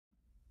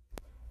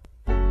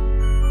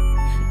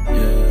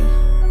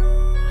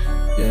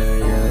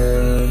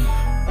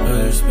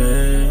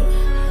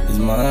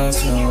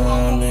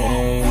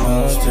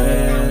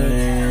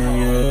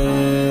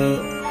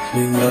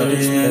We got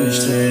it in the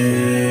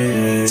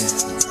street.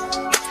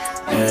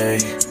 Hey,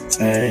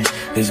 hey,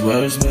 it's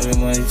where we spending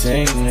money,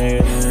 take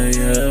nigga.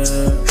 Yeah,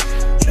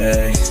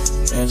 hey,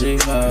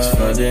 Mgflo, it's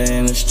further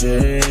in the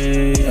street.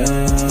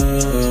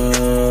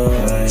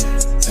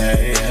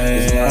 Hey,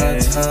 it's my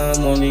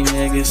time on these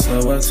niggas,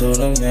 so I told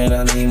them that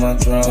I need my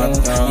throne.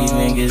 These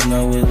niggas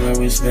know it's where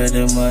we spend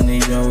the money,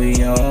 yo,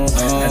 we on.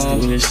 I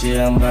do this shit,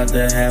 I'm about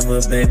to have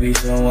a baby,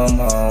 so I'm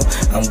home.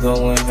 I'm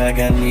going back,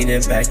 I need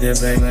it back to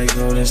back like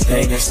Golden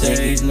State.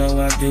 Niggas know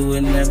I do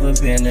it, never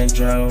been a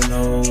drought,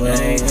 no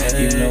way.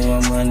 You know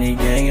I'm money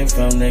gangin'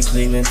 from the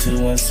Cleveland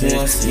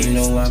 216. You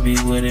know I be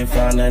with it,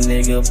 find a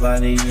nigga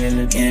body in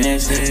the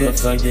dance. But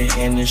fuck the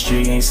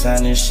industry, ain't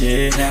signing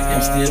shit.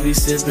 I'm still be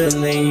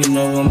sippin' lean, you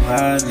know I'm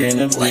higher than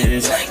a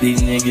bitch.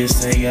 These niggas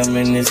say I'm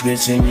in this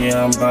bitch and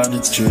yeah, I'm about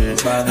to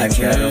trip. I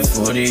got a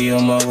 40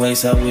 on my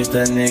waist, I wish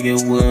that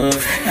nigga would.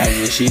 I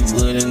wish he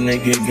would, a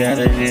nigga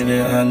gotta get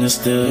it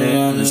understood.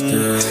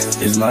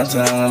 It's my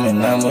time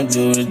and I'ma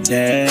do the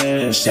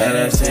dash. Shout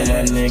out to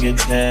my nigga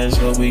Dash,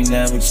 but we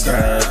never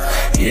cry.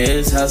 Yeah,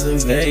 it's House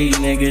of 8,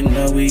 nigga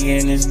know we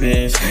in this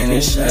bitch.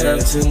 And shout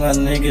out to my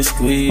nigga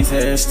Squeeze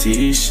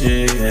ST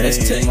shit.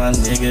 Hey, my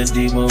nigga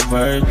Debo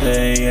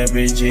birthday,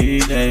 every G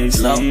day,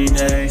 C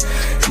day.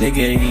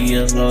 Nigga, he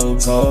a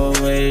local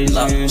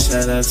Asian.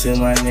 Shout out to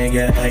my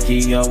nigga Hack,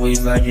 he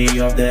always like he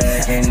off the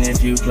hack. And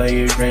if you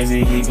play it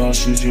crazy, he gon'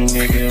 shoot you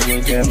nigga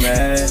with that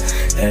mad.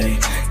 Hey,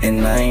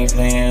 and I ain't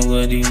playing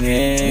with these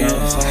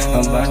niggas.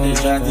 I'm about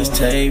to drop this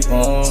tape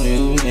on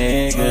you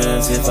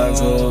niggas. If I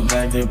go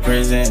back to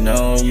prison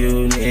on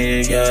you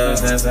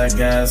niggas, that's I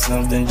got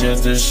something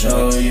just to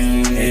show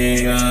you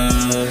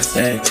niggas.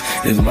 Hey,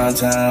 it's my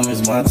time,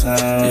 it's my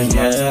time,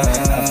 yeah.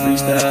 I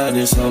freestyle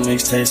this whole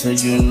mixtape so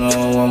you know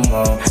I'm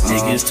home.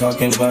 Niggas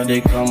talking about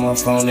they call my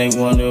phone, they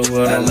wonder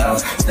what I'm on.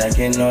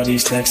 Stacking all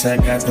these stacks, I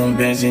got them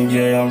bands and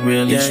yeah, I'm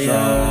really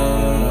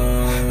strong.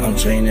 I'm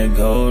trained to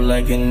go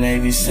like a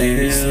Navy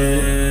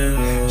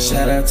SEAL.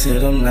 Shout out to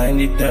them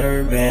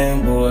 93rd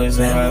band boys,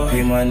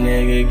 R.I.P. my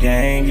nigga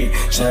gang.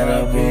 Shout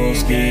out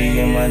Boomski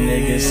and my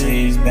nigga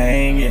C's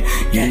banging.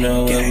 You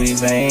know what we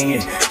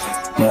banging.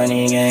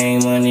 Money gang,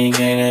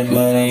 that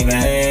money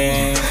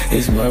gang.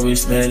 It's where we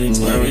spending,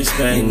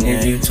 And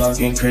if you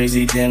talking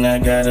crazy, then I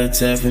gotta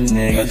tell for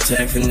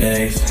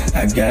nigga,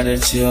 I gotta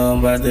chill, I'm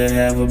about to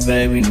have a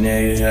baby,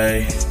 nigga,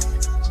 hey.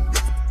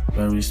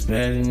 Where we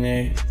spending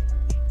it?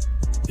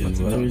 It's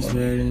where we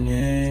spending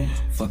it.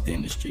 Fuck the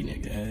industry,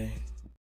 nigga, hey.